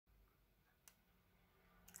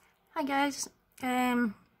Hi guys. Yeah,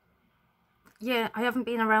 I haven't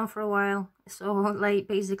been around for a while, so like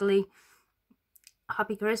basically,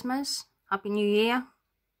 happy Christmas, happy New Year,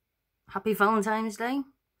 happy Valentine's Day.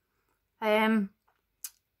 Um,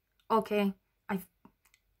 okay, I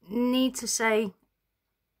need to say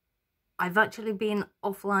I've actually been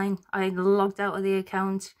offline. I logged out of the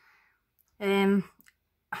account. Um,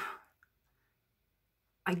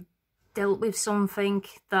 I dealt with something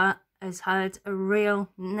that has had a real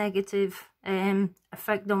negative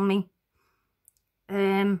effect on me.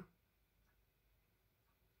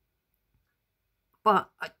 But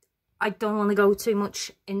I don't want to go too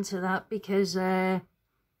much into that because yeah,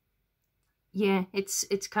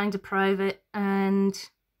 it's kind of private, and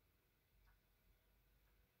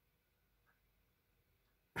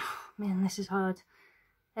oh, man, this is hard.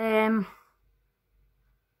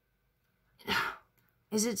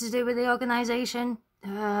 Is it to do with the organisation?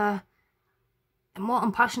 And what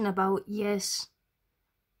I'm passionate about, yes,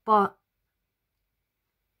 but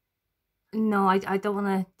no, I don't want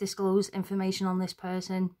to disclose information on this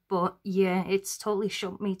person. But yeah, it's totally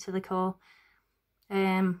shook me to the core.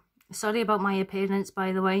 Sorry about my appearance,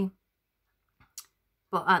 by the way,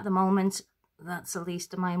 but at the moment, that's the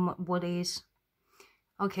least of my worries.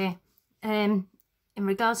 Okay, in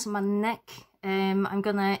regards to my neck, I'm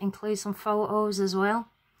gonna include some photos as well.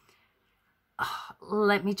 Oh,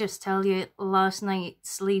 let me just tell you, last night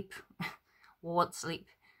sleep, what sleep?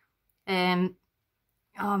 Oh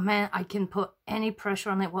man, I couldn't put any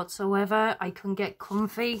pressure on it whatsoever. I couldn't get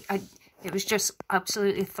comfy. It was just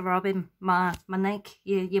absolutely throbbing my neck.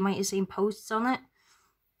 You might have seen posts on it.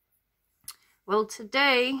 Well,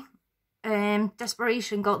 today,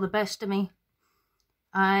 desperation got the best of me.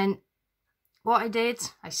 And what I did,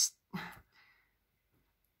 I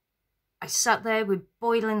sat there with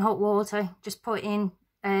boiling hot water, just put in,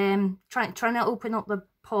 trying to open up the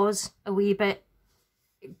pores a wee bit.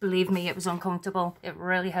 Believe me, it was uncomfortable. It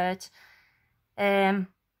really hurt. So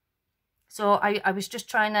I was just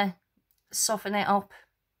trying to soften it up.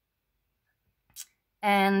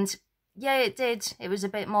 And yeah, it did. It was a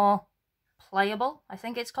bit more pliable, I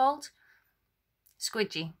think it's called.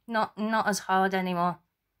 Squidgy. Not as hard anymore.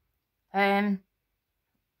 And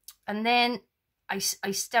then I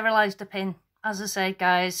sterilised the pin. As I said,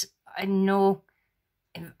 guys, I know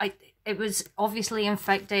it was obviously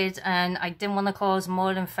infected and I didn't want to cause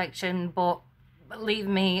more infection, but believe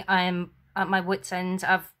me, I'm at my wit's end.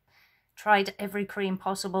 I've tried every cream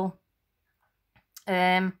possible.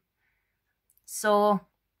 So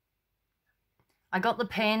I got the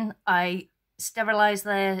pin, I sterilised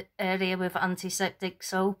the area with antiseptic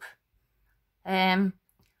soap. I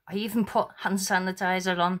even put hand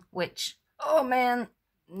sanitizer on, which, oh man,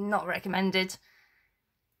 not recommended.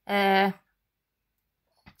 And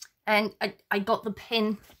I got the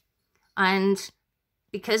pin, and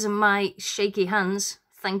because of my shaky hands,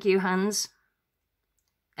 thank you hands,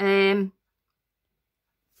 kind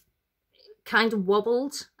of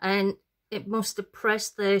wobbled, and it must have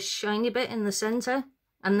pressed the shiny bit in the centre,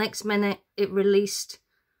 and next minute it released.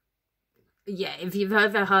 Yeah, if you've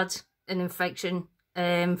ever had an infection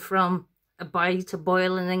from a bite, a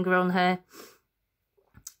boil, and ingrown hair,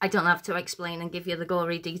 I don't have to explain and give you the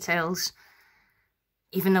gory details,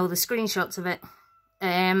 even though the screenshots of it.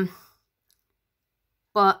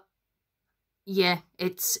 But yeah,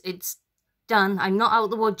 it's done. I'm not out of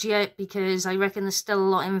the woods yet because I reckon there's still a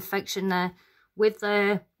lot of infection there. With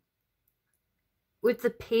the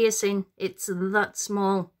piercing, it's that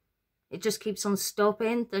small. It just keeps on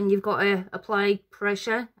stopping. Then you've got to apply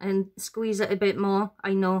pressure and squeeze it a bit more.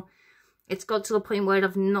 I know it's got to the point where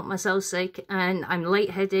I've knocked myself sick and I'm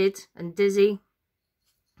lightheaded and dizzy.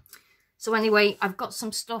 So anyway, I've got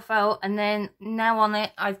some stuff out, and then now on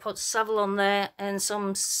it, I've put Savlon there and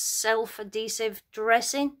some self-adhesive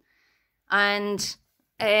dressing. And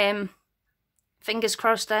fingers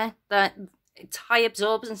crossed there that it's high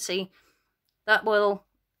absorbency. That will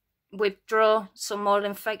withdraw some more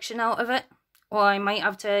infection out of it. Or I might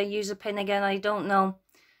have to use a pin again, I don't know.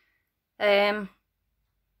 But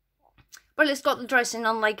it's got the dressing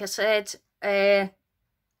on, like I said. I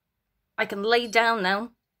can lay down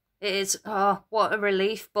now. It is, oh, what a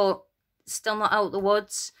relief, but still not out of the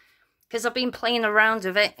woods. Because I've been playing around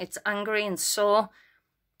with it. It's angry and sore.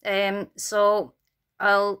 So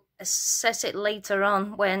I'll assess it later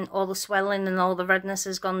on when all the swelling and all the redness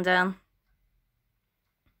has gone down.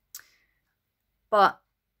 But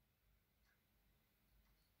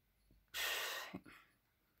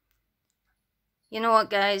you know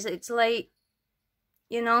what, guys? It's like,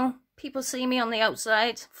 you know, people see me on the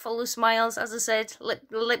outside, full of smiles. As I said,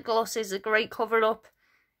 lip gloss is a great cover-up.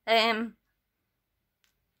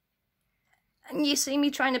 And you see me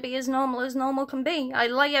trying to be as normal can be. I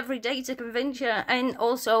lie every day to convince you, and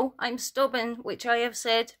also I'm stubborn, which I have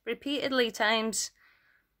said repeatedly times.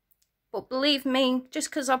 But believe me, just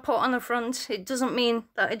because I put on a front, it doesn't mean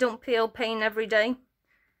that I don't feel pain every day.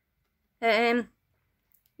 You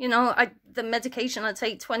know, the medication I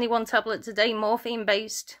take, 21 tablets a day, morphine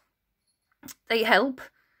based, they help.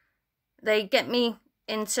 They get me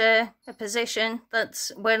into a position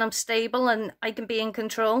that's where I'm stable and I can be in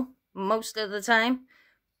control most of the time.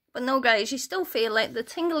 But no, guys, you still feel it. The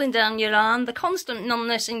tingling down your arm, the constant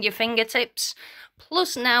numbness in your fingertips.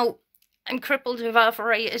 Plus now, I'm crippled with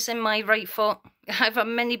arthritis in my right foot. I've had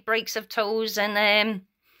many breaks of toes, and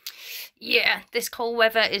yeah, this cold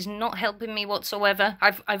weather is not helping me whatsoever.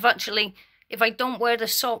 I've actually, if I don't wear the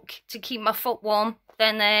sock to keep my foot warm,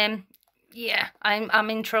 then yeah, I'm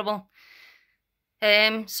in trouble.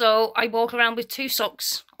 So I walk around with 2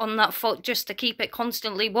 socks on that foot just to keep it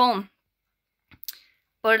constantly warm.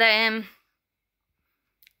 But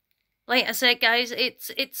like I said, guys,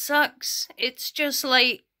 it sucks. It's just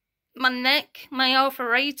like my neck, my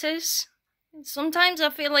arthritis. Sometimes I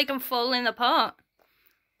feel like I'm falling apart.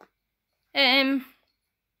 And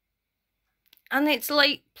it's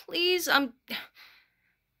like, please,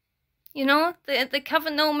 you know, the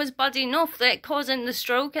cavanoma's bad enough that it's causing the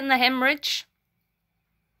stroke and the hemorrhage.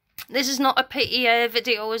 This is not a pity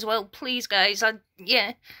video as well, please, guys.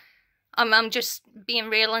 I'm just being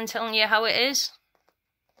real and telling you how it is.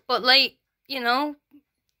 But, like, you know,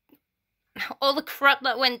 all the crap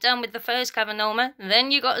that went down with the first cavanoma,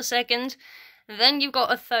 then you got a second, then you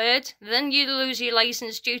got a third, then you lose your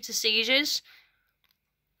license due to seizures.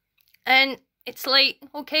 And it's like,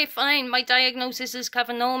 okay, fine, my diagnosis is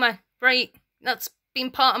cavanoma. Right, that's been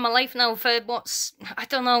part of my life now for, I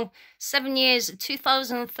don't know, 7 years.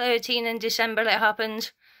 2013 in December it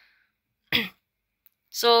happened.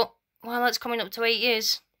 So, well, that's coming up to 8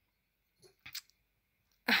 years.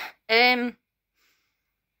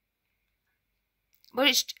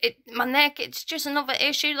 But my neck, it's just another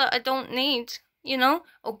issue that I don't need, you know?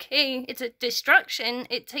 Okay, it's a distraction.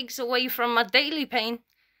 It takes away from my daily pain.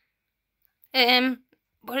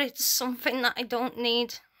 But it's something that I don't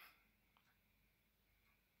need.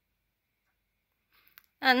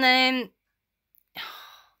 And then,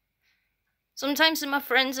 sometimes my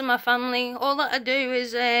friends and my family, all that I do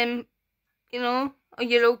is, you know, are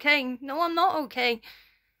you okay? No, I'm not okay.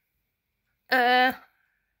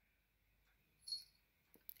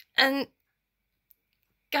 And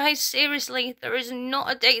guys, seriously, there is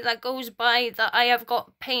not a day that goes by that I have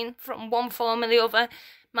got pain from one form or the other.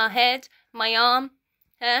 My head, my arm,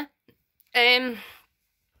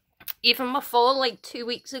 even my fall like 2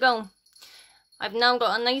 weeks ago. I've now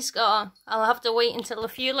got a nice scar. I'll have to wait until a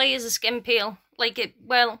few layers of skin peel. Like it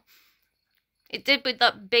did with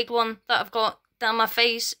that big one that I've got down my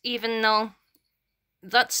face, even though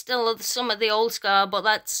that's still some of the old scar, but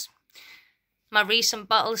that's my recent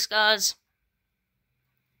battle scars.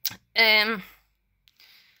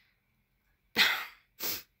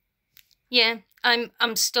 Yeah,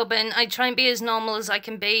 I'm stubborn. I try and be as normal as I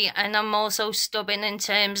can be, and I'm also stubborn in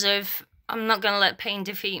terms of I'm not going to let pain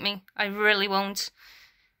defeat me. I really won't.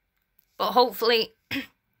 But hopefully,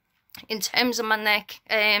 in terms of my neck,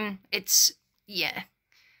 it's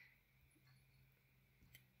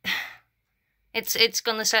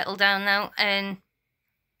going to settle down now and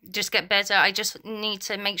just get better. I just need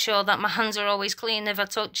to make sure that my hands are always clean if I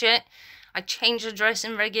touch it. I change the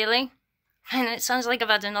dressing regularly. And it sounds like I've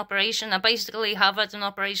had an operation. I basically have had an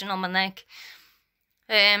operation on my neck.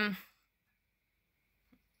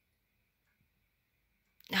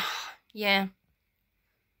 Yeah.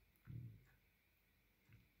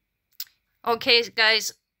 Okay,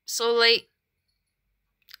 guys. So, like,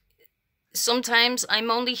 sometimes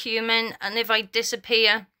I'm only human, and if I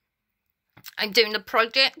disappear, I'm doing a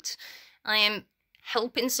project. I am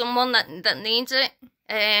helping someone that needs it.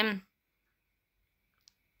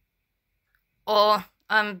 Or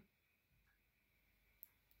I'm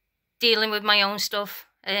dealing with my own stuff.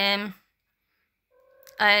 And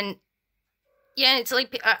yeah, it's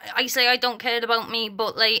like I say I don't care about me,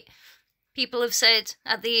 but like people have said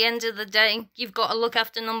at the end of the day, you've got to look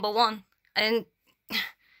after number one. And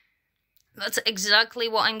that's exactly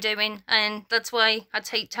what I'm doing. And that's why I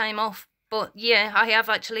take time off. But yeah, I have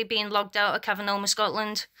actually been logged out of Cavanoma,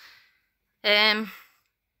 Scotland. I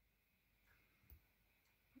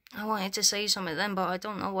wanted to say something then, but I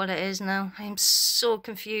don't know what it is now. I am so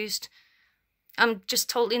confused. I'm just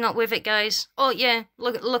totally not with it, guys. Oh yeah,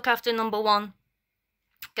 look after number one.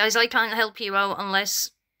 Guys, I can't help you out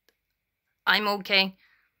unless I'm okay.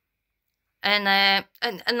 And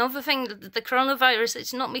another thing, the coronavirus,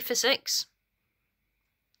 it's knocked me for 6.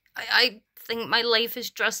 I think my life has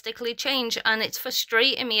drastically changed, and it's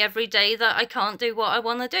frustrating me every day that I can't do what I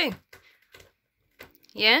want to do.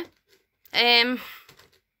 Yeah?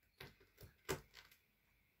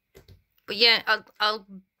 But yeah, I'll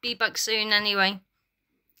be back soon anyway.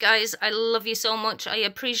 Guys, I love you so much. I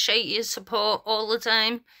appreciate your support all the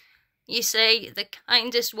time. You say the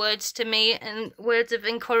kindest words to me and words of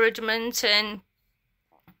encouragement, and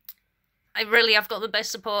I really have got the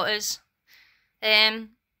best supporters. Right,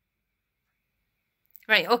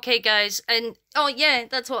 okay guys, and oh yeah,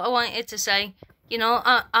 that's what I wanted to say. You know,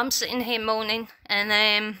 I'm sitting here moaning, and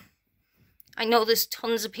I know there's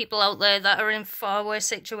tons of people out there that are in far worse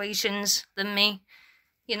situations than me.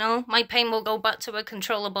 You know, my pain will go back to a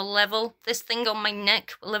controllable level. This thing on my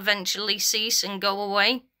neck will eventually cease and go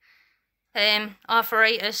away.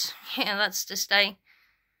 Arthritis, yeah, that's to stay.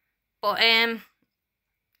 But,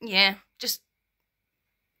 yeah, just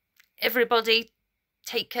everybody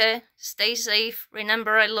take care, stay safe,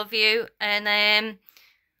 remember I love you, and,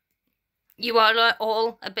 you are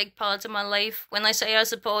all a big part of my life. When I say I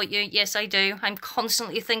support you, yes I do. I'm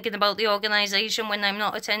constantly thinking about the organisation when I'm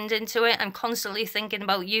not attending to it. I'm constantly thinking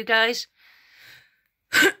about you guys.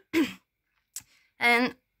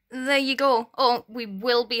 And there you go. Oh, we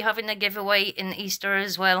will be having a giveaway in Easter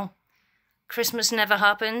as well. Christmas never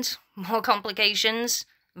happened. More complications.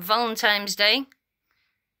 Valentine's Day.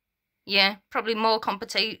 Yeah, probably more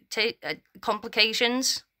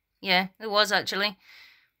complications. Yeah, it was actually.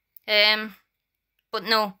 But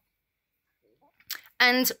no.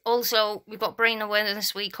 And also, we've got Brain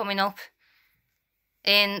Awareness Week coming up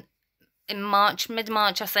in March,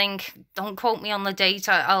 mid-March, I think. Don't quote me on the date.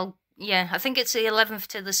 Yeah, I think it's the 11th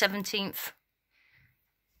to the 17th.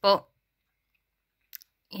 But,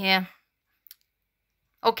 yeah.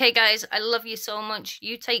 Okay, guys, I love you so much.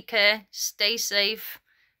 You take care. Stay safe.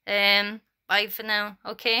 Bye for now,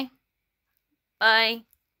 okay? Bye.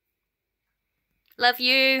 Love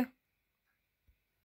you.